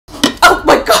Oh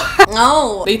my god!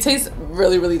 No, they taste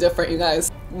really, really different, you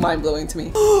guys. Mind-blowing to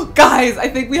me. Guys, I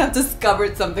think we have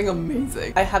discovered something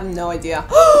amazing. I have no idea.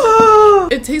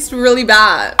 It tastes really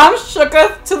bad. I'm shook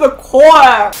to the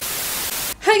core.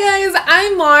 Hey guys,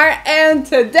 I'm Mar, and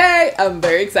today I'm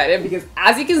very excited because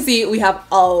as you can see, we have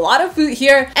a lot of food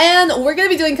here, and we're gonna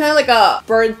be doing kind of like a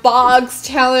bird box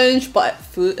challenge, but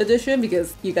food edition,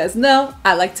 because you guys know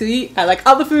I like to eat, I like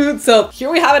all the food, so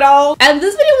here we have it all. And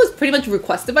this video was pretty much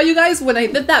requested by you guys when I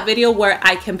did that video where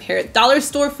I compared dollar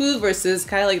store food versus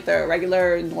kind of like the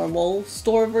regular normal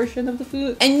store version of the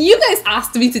food. And you guys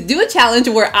asked me to do a challenge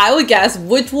where I would guess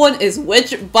which one is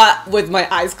which, but with my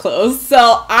eyes closed.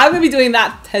 So I'm gonna be doing that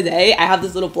today. I have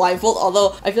this little blindfold,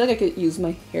 although I feel like I could use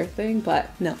my hair thing, but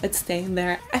no, it's staying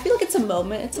there. I feel like it's a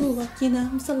moment, it's a look, you know,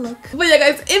 it's a look. But yeah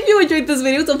guys, if you enjoyed this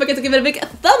video, don't forget to give it a big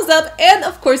thumbs up, and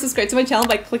of course subscribe to my channel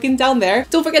by clicking down there.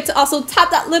 Don't forget to also tap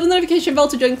that little notification bell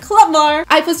to join Club Mar.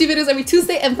 I post new videos every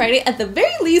Tuesday and Friday at the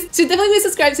very least, so definitely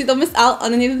subscribe so you don't miss out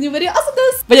on any of the new video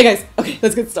awesomeness. But yeah guys, okay,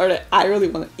 let's get started. I really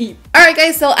want to eat. Alright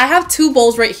guys, so I have two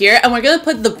bowls right here, and we're gonna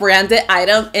put the branded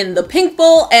item in the pink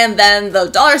bowl and then the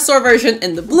dollar store version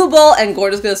in the blue bowl, and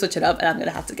Gordo's gonna switch it up and I'm gonna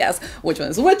have to guess which one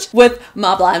is which with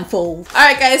my blindfold.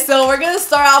 Alright guys, so we're gonna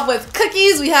start off with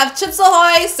cookies. We have Chips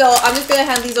Ahoy, so I'm just gonna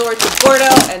hand these over to Gordo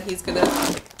and he's gonna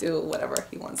like, do whatever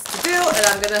he wants to do, and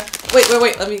I'm gonna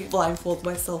wait, let me blindfold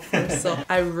myself first. So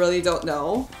I really don't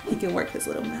know. He can work his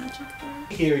little magic there.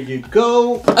 Here you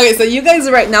go. Okay, so you guys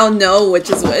right now know which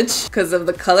is which because of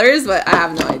the colors, but I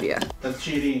have no idea. That's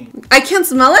cheating. I can't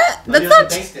smell it? No, that's you have not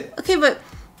to taste it. Okay, but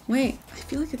wait, I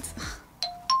feel like it's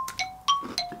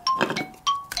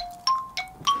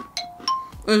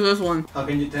Where's this one? How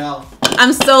can you tell?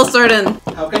 I'm so certain.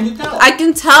 How can you tell? I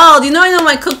can tell. You know I know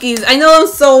my cookies. I know I'm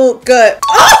so good.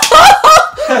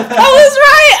 I was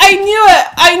right. I knew it.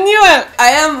 I knew it. I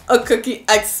am a cookie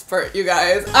expert, you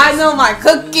guys. I know my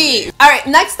cookies. Alright,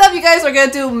 next up, you guys, we're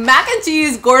gonna do mac and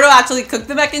cheese. Gordo actually cooked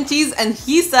the mac and cheese, and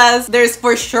he says there's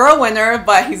for sure a winner,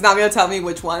 but he's not gonna tell me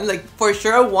which one. Like, for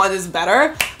sure one is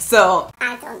better. So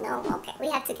I don't know. Okay, we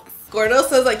have to guess. Gordo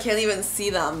says I can't even see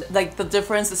them. Like, the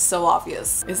difference is so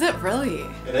obvious. Is it really?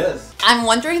 It is. I'm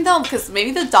wondering though, because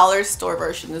maybe the dollar store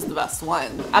version is the best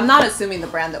one. I'm not assuming the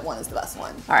branded one is the best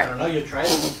one. All right. I don't know, you tried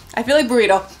it. I feel like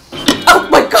burrito. Oh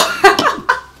my god.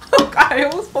 Oh god, I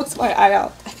almost poked my eye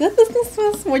out. I feel like this one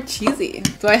smells more cheesy.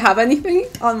 Do I have anything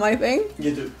on my thing?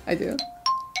 You do. I do.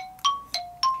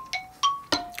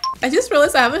 I just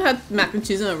realized I haven't had mac and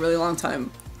cheese in a really long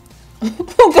time.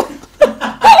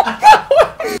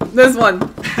 This one.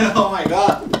 Oh my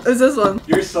god. It's this one.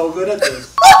 You're so good at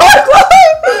this. Oh my god!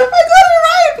 I got it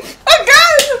right!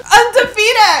 Again!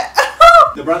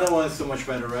 Undefeated! The branded one is so much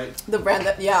better, right? The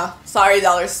branded, yeah. Sorry,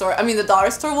 dollar store. I mean, the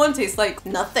dollar store one tastes like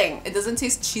nothing. It doesn't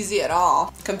taste cheesy at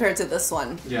all compared to this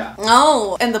one. Yeah.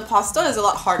 Oh, and the pasta is a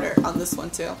lot harder on this one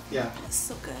too. Yeah. It's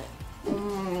so good.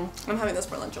 I'm having this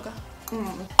for lunch, okay?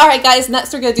 Alright guys,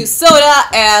 next we're gonna do soda,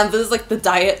 and this is like the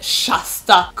Diet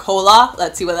Shasta Cola.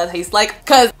 Let's see what that tastes like,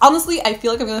 because honestly I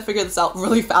feel like I'm gonna figure this out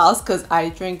really fast because I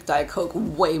drink Diet Coke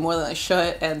way more than I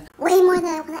should, and Way more than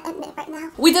I want to admit right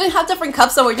now. we didn't have different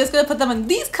cups, so we're just gonna put them in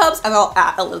these cups, and I'll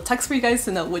add a little text for you guys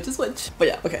to know which is which. But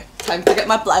yeah, okay, time to get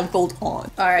my blindfold on.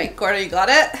 Alright, Gordo, you got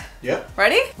it? Yep.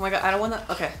 Ready? Oh my god, I don't wanna,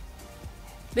 okay.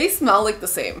 They smell like the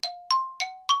same.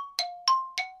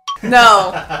 No,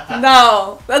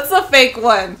 no, that's a fake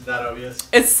one. Is that obvious?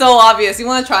 It's so obvious. You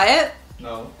want to try it?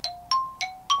 No.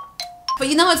 But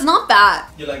you know, it's not bad.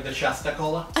 You like the Shasta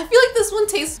Cola? I feel like this one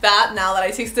tastes bad now that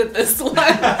I tasted this one.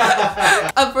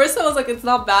 At first I was like, it's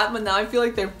not bad, but now I feel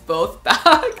like they're both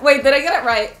bad. Wait, did I get it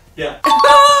right? Yeah.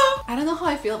 I don't know how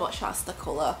I feel about Shasta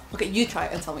Cola. Okay, you try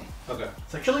it and tell me. Okay.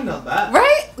 It's actually not bad.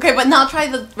 Right? Okay, but now try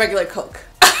the regular Coke.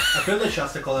 I feel like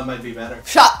Shasta Cola might be better.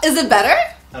 Is it better?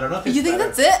 I don't know if it's You think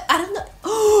better. that's it? I don't know.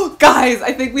 Oh, guys,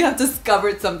 I think we have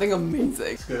discovered something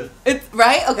amazing. It's good. It's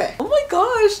right? Okay. Oh my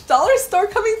gosh, dollar store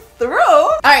coming through.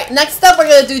 All right, next up we're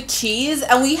gonna do cheese,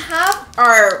 and we have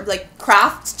our like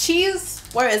Kraft cheese.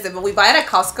 Where is it? But we buy it at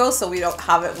Costco, so we don't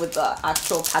have it with the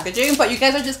actual packaging. But you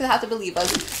guys are just gonna have to believe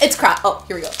us. It's Kraft. Oh,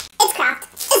 here we go. It's Kraft.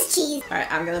 It's cheese. All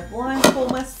right, I'm gonna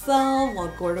blindfold myself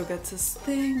while Gordo gets his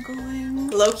thing going.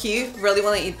 Low key, really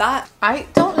want to eat that. I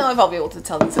don't know if I'll be able to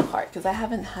tell these apart because I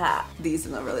haven't had these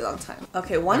in a really long time.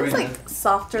 Okay, one's like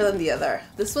softer than the other.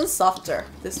 This one's softer.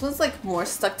 This one's like more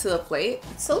stuck to the plate.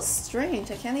 It's so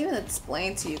strange. I can't even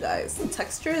explain to you guys. The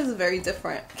texture is very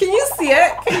different. Can you see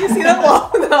it? Can you see the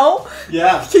wall? No?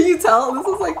 Yeah. Can you tell? This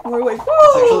is like more like,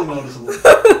 It's actually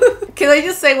noticeable. Can I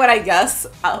just say what I guess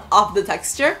off the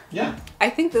texture? Yeah. I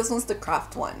think this one's the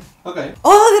Kraft one. Okay.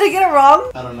 Oh, did I get it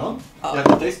wrong? I don't know. Oh. You have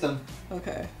to taste them.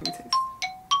 Okay, let me taste.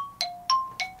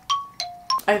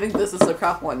 I think this is the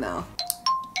Kraft one now.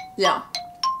 Yeah,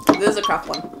 this is a Kraft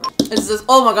one. It's just,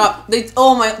 oh my god,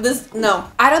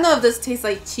 no. I don't know if this tastes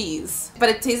like cheese, but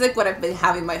it tastes like what I've been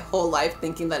having my whole life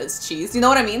thinking that it's cheese. You know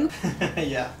what I mean?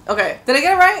 Yeah. Okay, did I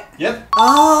get it right? Yep.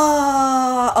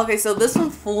 Oh, okay, so this one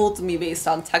fooled me based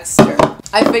on texture.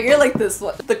 I figured like this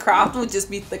one, the Kraft would just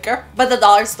be thicker, but the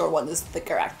dollar store one is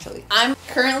thicker actually. I'm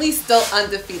currently still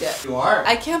undefeated. You are.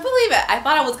 I can't believe it. I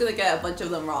thought I was gonna get a bunch of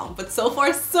them wrong, but so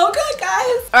far so good,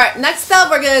 guys. All right, next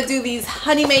up we're gonna do these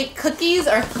honey made cookies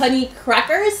or honey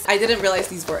crackers. I didn't realize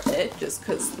these were it just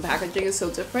because the packaging is so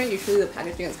different. Usually the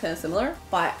packaging is kind of similar,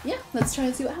 but yeah, let's try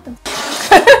and see what happens.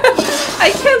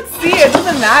 I can't see it,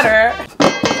 doesn't matter.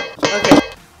 Okay.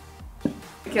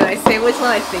 Can I say which one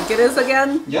I think it is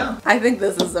again? Yeah. I think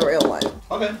this is the real one.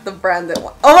 Okay. The branded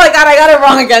one. Oh my god, I got it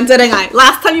wrong again, didn't I?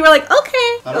 Last time you were like,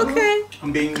 okay, okay.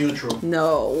 I'm being neutral.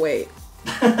 No, wait.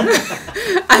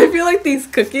 I feel like these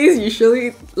cookies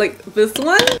usually, like this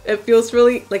one, it feels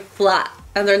really like flat.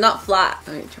 And they're not flat.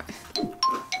 Let me try.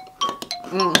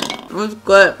 It's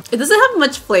good. It doesn't have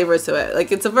much flavor to it.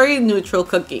 Like it's a very neutral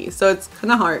cookie, so it's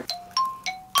kind of hard.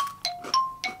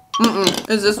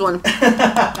 It's this one.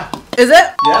 Is it?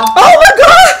 Yeah. Oh my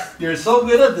god! You're so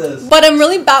good at this. But I'm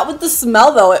really bad with the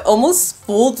smell though. It almost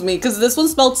fooled me because this one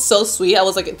smelled so sweet. I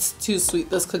was like, it's too sweet.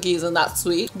 This cookie isn't that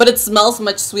sweet. But it smells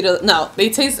much sweeter. No, they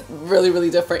taste really, really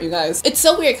different, you guys. It's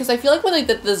so weird because I feel like when I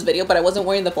did this video, but I wasn't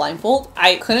wearing the blindfold,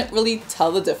 I couldn't really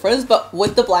tell the difference. But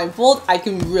with the blindfold, I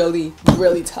can really,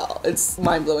 really tell. It's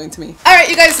mind-blowing to me. All right,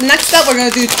 you guys, next up, we're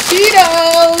gonna do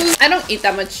Cheetos. I don't eat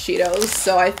that much Cheetos,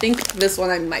 so I think this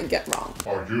one I might get wrong.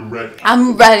 Are you ready?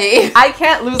 I'm ready. I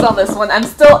can't lose on this one. I'm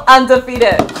still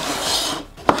undefeated.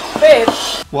 Babe.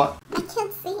 What? I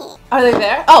can't see it. Are they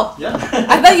there? Oh. Yeah.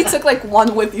 I thought you took like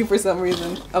one with you for some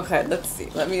reason. Okay, let's see.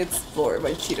 Let me explore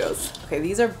my Cheetos. Okay,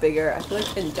 these are bigger. I feel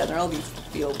like in general these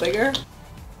feel bigger.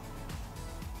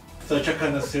 Such a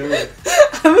connoisseur.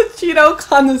 I'm a Cheeto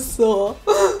connoisseur.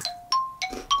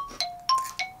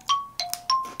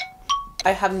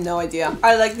 I have no idea.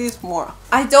 I like these more.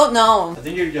 I don't know. I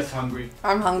think you're just hungry.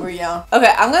 I'm hungry, yeah.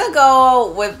 Okay, I'm gonna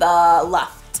go with the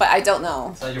left, but I don't know.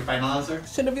 Is that your final answer?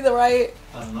 Should it be the right?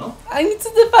 I don't know. I need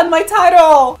to defend my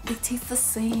title. They taste the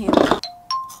same.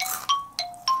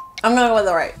 I'm gonna go with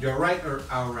the right. You're right or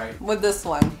our right? With this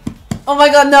one. Oh my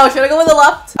god, no. Should I go with the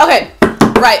left? Okay,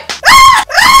 right.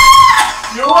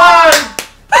 You won!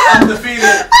 I'm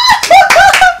defeated.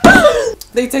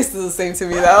 They tasted the same to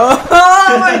me though.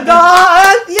 Oh my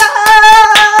god, yes!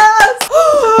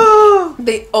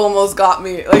 They almost got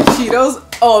me. Like Cheetos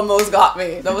almost got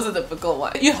me. That was a difficult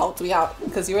one. You helped me out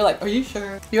because you were like, are you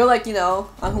sure? You were like, you know,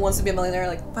 on Who Wants to Be a Millionaire,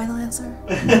 like, final answer.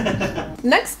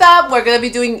 Next up, we're gonna be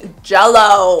doing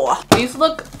Jell-O. These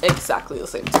look exactly the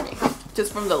same to me.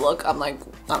 Just from the look, I'm like,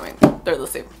 I mean, they're the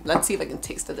same. Let's see if I can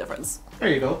taste the difference. There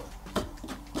you go.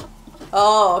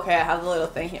 Oh, okay, I have the little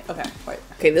thing here. Okay, wait.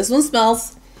 Okay, this one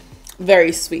smells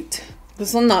very sweet.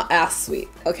 This one not as sweet.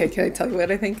 Okay, can I tell you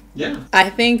what I think? Yeah. I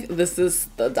think this is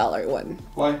the dollar one.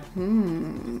 Why?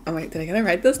 Oh wait, did I get it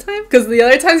right this time? Because the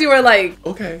other times you were like,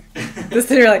 okay. This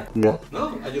time you're like, No,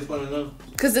 I just want to know.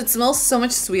 because it smells so much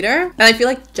sweeter. And I feel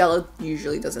like Jell-O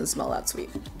usually doesn't smell that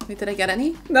sweet. Wait, did I get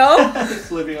any? No? It's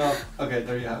slipping off. Okay,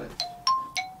 there you have it.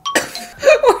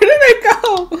 Where did I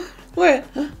go? Wait.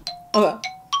 Okay.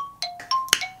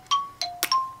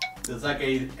 It's like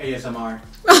a ASMR.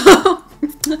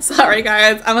 Sorry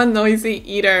guys, I'm a noisy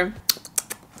eater.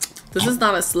 This is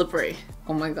not as slippery.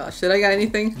 Oh my gosh, did I get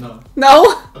anything? No.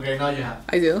 No? Okay, now you have.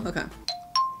 I do? Okay.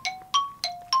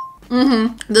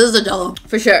 This is the Jell-O,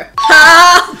 for sure.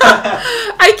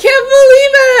 I can't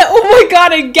believe it! Oh my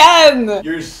god, again!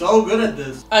 You're so good at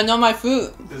this. I know my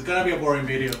food. It's gonna be a boring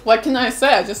video. What can I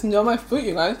say? I just know my food,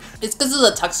 you guys. It's because of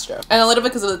the texture. And a little bit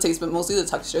because of the taste, but mostly the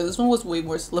texture. This one was way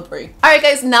more slippery. Alright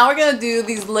guys, now we're gonna do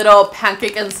these little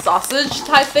pancake and sausage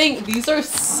type thing. These are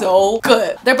so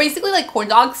good. They're basically like corn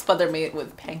dogs, but they're made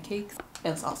with pancakes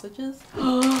and sausages.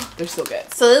 They're so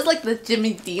good. So this is like the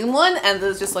Jimmy Dean one, and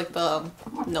this is just like the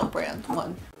no brand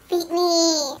one. Beat me.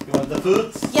 You want the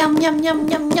foods? Yum, yum, yum,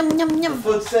 yum, yum, yum, The yum.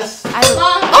 food says.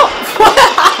 Oh! What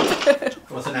happened?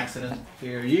 It was an accident.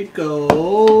 Here you go.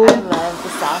 I love the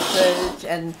sausage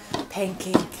and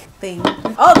pancake thing.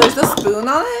 Oh, there's a spoon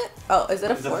on it? Oh, is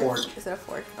it a It's a fork? fork. Is it a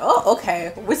fork? Oh,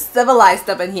 okay. We're civilized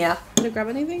up in here. Did I grab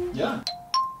anything? Yeah.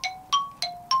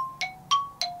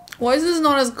 Why is this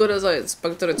not as good as I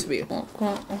expected it to be? I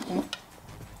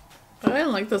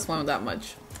didn't like this one that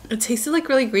much. It tasted like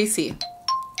really greasy.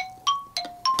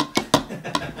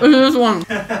 It's this one.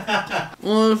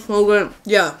 Oh, it's so good.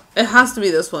 Yeah, it has to be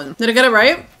this one. Did I get it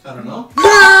right? I don't know.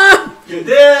 Ah! You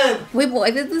did! Wait,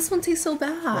 why did this one taste so Why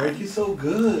bad? are you so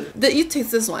good? Did you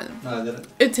taste this one? No, I didn't.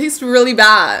 It tastes really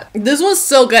bad. This one's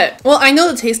so good. Well, I know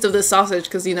the taste of this sausage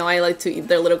because, you know, I like to eat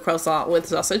their little croissant with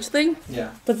sausage thing.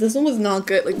 Yeah. But this one was not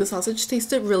good. Like, the sausage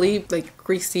tasted really, like,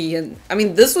 greasy. And, I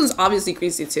mean, this one's obviously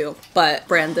greasy too. But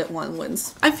branded one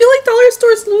wins. I feel like Dollar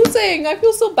Store's losing. I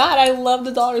feel so bad. I love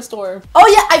the Dollar Store. Oh,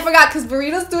 yeah, I forgot because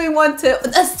Burrito's doing one too.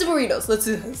 That's the Burritos. Let's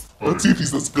do this. Let's see if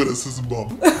he's as good as his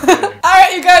mom.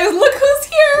 Alright, you guys, look who's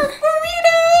here!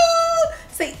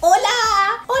 Burrito! Say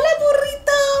hola! Hola,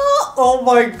 burrito! Oh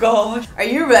my gosh. Are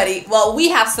you ready? Well, we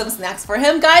have some snacks for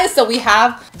him, guys. So we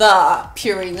have the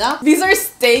Purina. These are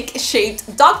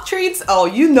steak-shaped dog treats. Oh,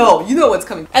 you know what's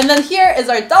coming. And then here is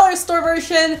our Dollar Store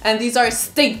version. And these are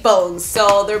steak bones.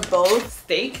 So they're both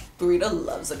steak. Burrito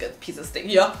loves a good piece of steak.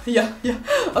 Yeah. Okay.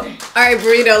 Alright,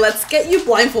 Burrito, let's get you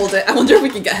blindfolded. I wonder if we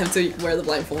can get him to wear the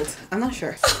blindfold. I'm not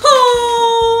sure.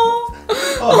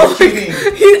 Oh, cheating.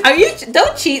 Are you?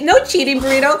 Don't cheat. No cheating,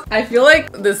 Burrito. I feel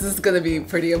like this is gonna be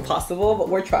pretty impossible, but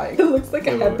we're trying. It looks like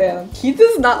a headband. He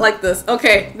does not like this.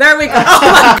 Okay, there we go.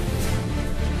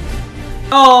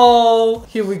 Oh,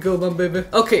 here we go, my baby.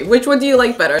 Okay, which one do you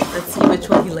like better? Let's see which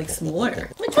one he likes more.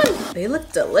 Which one? They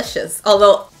look delicious.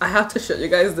 Although, I have to show you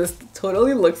guys, this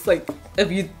totally looks like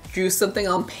if you drew something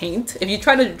on paint. If you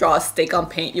try to draw a steak on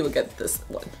paint, you would get this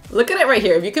one. Look at it right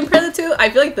here. If you compare the two, I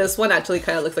feel like this one actually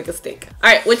kind of looks like a steak.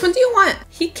 All right, which one do you want?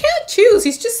 He can't choose.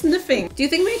 He's just sniffing. Do you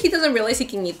think maybe he doesn't realize he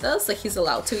can eat this? Like he's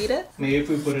allowed to eat it? Maybe if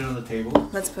we put it on the table.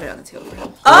 Let's put it on the table for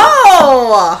him.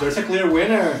 Oh! There's a clear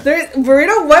winner.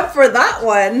 Burrito went for that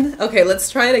one. Okay, let's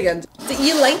try it again. Did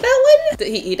you like that one? Did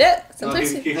he eat it?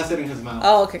 Sometimes No, he has it in his mouth.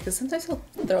 Oh, okay, because sometimes he'll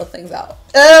throw things out.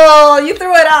 Oh, you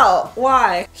threw it out.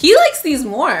 Why? He likes these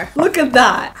more. Look at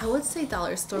that. I would say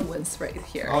Dollar Store wins right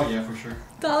here. Oh, yeah, for sure.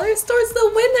 Dollar Store's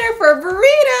the winner for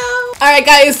Burrito. All right,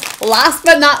 guys, last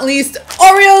but not least,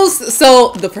 Oreos.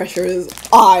 So the pressure is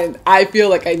on. I feel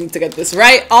like I need to get this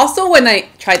right. Also, when I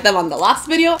tried them on the last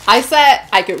video, I said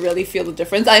I could really feel the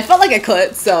difference. I felt like I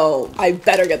could, so I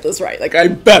better get this right. Like, I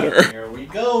better. Here we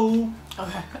go.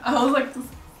 Okay, I was like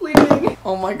sleeping.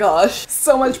 Oh my gosh,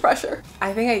 so much pressure.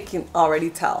 I think I can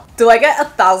already tell. Do I get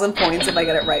 1,000 points if I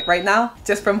get it right now?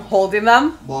 Just from holding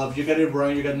them? Well, if you get it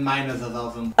wrong, you get minus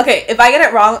 1,000. Okay, if I get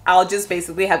it wrong, I'll just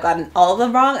basically have gotten all of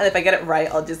them wrong. And if I get it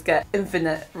right, I'll just get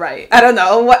infinite right. I don't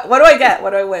know. What do I get?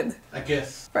 What do I win? I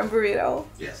guess. From Burrito?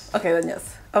 Yes. Okay, then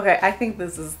yes. Okay, I think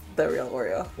this is the real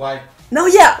Oreo. Why? No,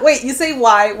 yeah, wait, you say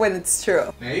why when it's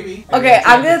true. Maybe. Okay,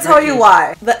 I'm gonna tell you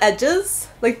why. The edges,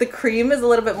 like the cream is a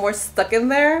little bit more stuck in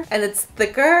there and it's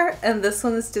thicker, and this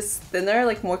one is just thinner,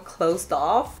 like more closed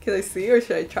off. Can I see or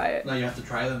should I try it? No, you have to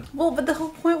try them. Well, but the whole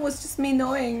point was just me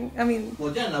knowing. I mean...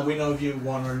 Well, yeah, now we know if you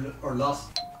won or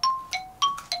lost.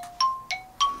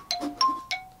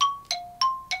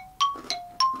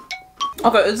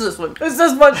 Okay, it's this one. It's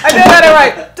this one. I did that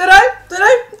right. Did I?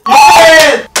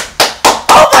 You did!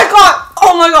 Oh my god!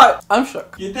 Oh my god! I'm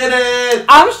shook. You did it!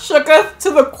 I'm shooketh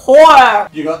to the core.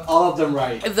 You got all of them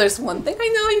right. If there's one thing I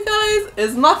know, you guys,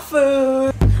 is my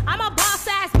food. I'm a boss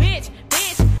ass bitch.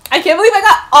 I can't believe I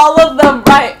got all of them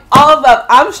right. All of them.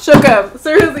 I'm shooketh.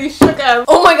 Seriously, shooketh.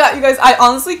 Oh my god, you guys, I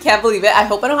honestly can't believe it. I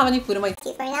hope I don't have any food in my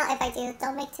Keep right now. If I do,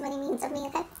 don't make too many memes of me,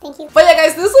 okay? Thank you. But yeah,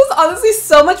 guys, this was honestly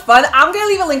so much fun. I'm gonna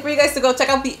leave a link for you guys to go check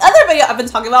out the other video I've been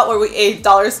talking about where we ate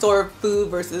Dollar Store food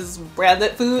versus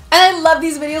branded food. And I love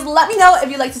these videos. Let me know if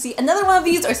you'd like to see another one of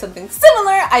these or something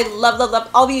similar. I love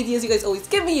all the ideas you guys always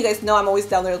give me. You guys know I'm always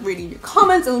down there reading your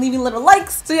comments and leaving little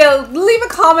likes. So yeah, leave a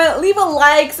comment, leave a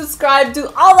like, subscribe, do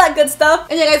all that good stuff.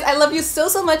 And yeah, guys, I love you so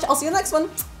much. I'll see you in the next one.